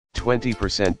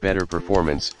20% better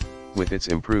performance. With its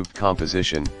improved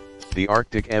composition, the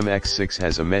Arctic MX-6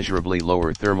 has immeasurably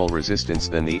lower thermal resistance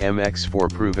than the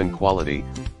MX-4. Proven quality.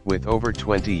 With over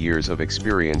 20 years of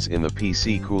experience in the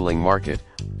PC cooling market,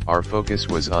 our focus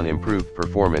was on improved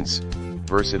performance,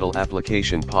 versatile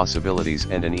application possibilities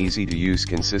and an easy-to-use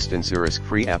consistent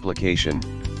risk-free application.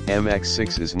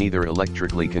 MX-6 is neither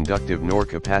electrically conductive nor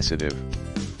capacitive.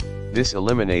 This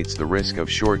eliminates the risk of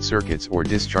short circuits or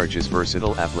discharges.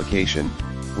 Versatile application.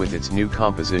 With its new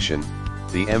composition,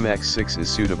 the MX-6 is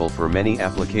suitable for many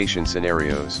application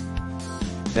scenarios.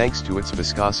 Thanks to its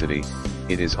viscosity,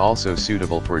 it is also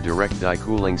suitable for direct die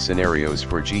cooling scenarios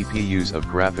for GPUs of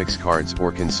graphics cards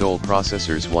or console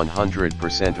processors.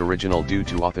 100% original. Due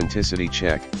to authenticity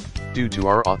check. Due to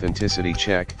our authenticity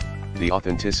check, the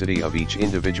authenticity of each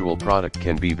individual product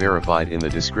can be verified in the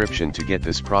description. To get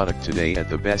this product today at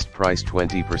the best price,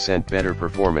 20% better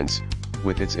performance.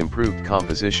 With its improved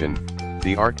composition,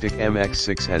 the Arctic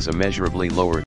MX-6 has immeasurably lower